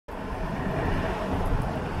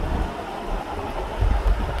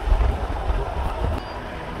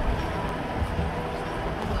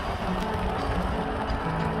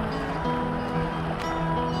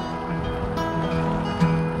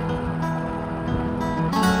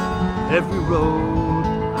every road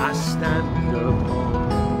I stand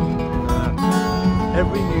upon,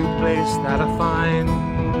 every new place that I find,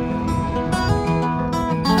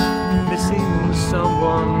 missing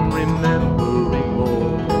someone, remembering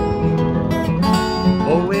more.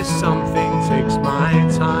 Always something takes my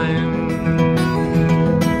time.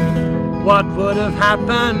 What would have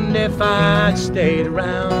happened if I'd stayed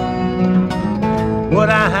around? Would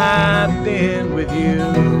I have been with you?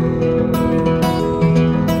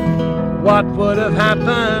 What would have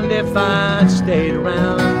happened if I'd stayed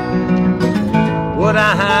around? Would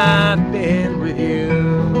I have been with you?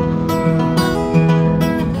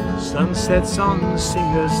 Sunsets on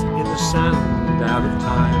singers in the sand out of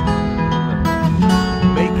time,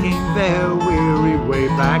 making their weary way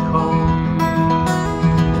back home.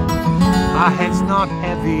 My head's not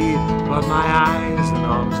heavy, but my eyes and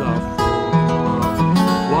arms are full.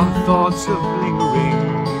 One thoughts of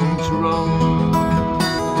lingering to roam.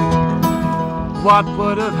 What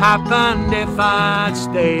would have happened if I'd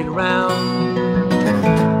stayed around?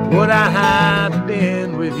 Would I have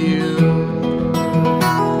been with you?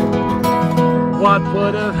 What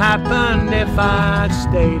would have happened if I'd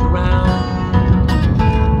stayed around?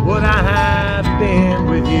 Would I have been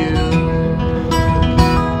with you?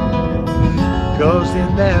 Goes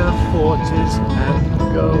in their 40s and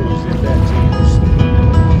goes in their teens,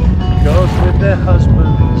 goes with their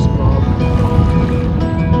husbands from home.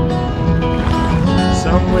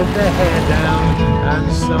 Some with their hair down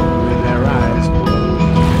and some with their eyes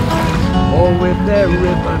closed, or with their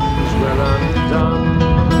ribbons well undone.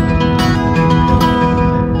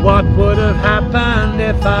 What would have happened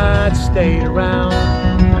if I'd stayed around?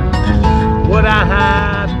 Would I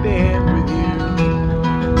have been with you?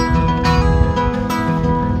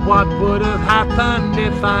 What would have happened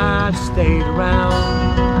if I'd stayed around?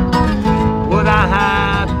 Would I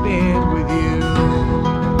have been with you?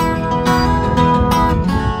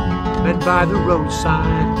 Met by the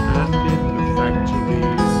roadside and in the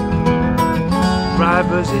factories,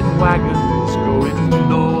 drivers in wagons going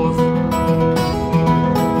north,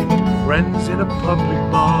 friends in a public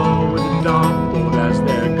bar with a dartboard as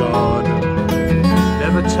their guard,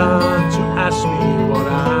 never turn to ask me what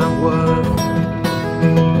I'm worth.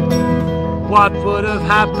 What would have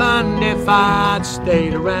happened if I'd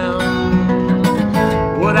stayed around?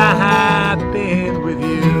 Would I have been with you?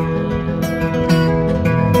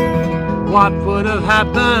 What would have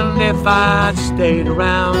happened if I'd stayed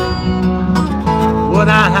around? Would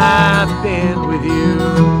I have been with you?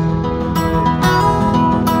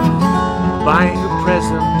 Buying a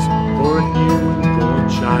present for a newborn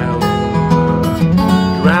child,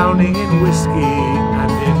 drowning in whiskey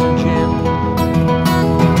and in gin,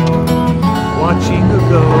 watching a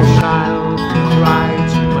girl child cry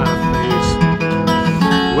to my face,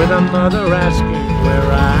 with a mother asking where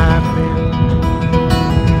I've been.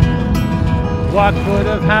 What would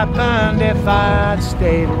have happened if I'd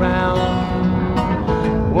stayed around?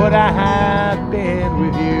 Would I have been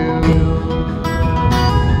with you?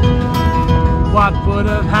 What would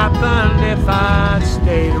have happened if I'd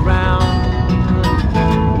stayed around?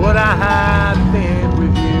 Would I have been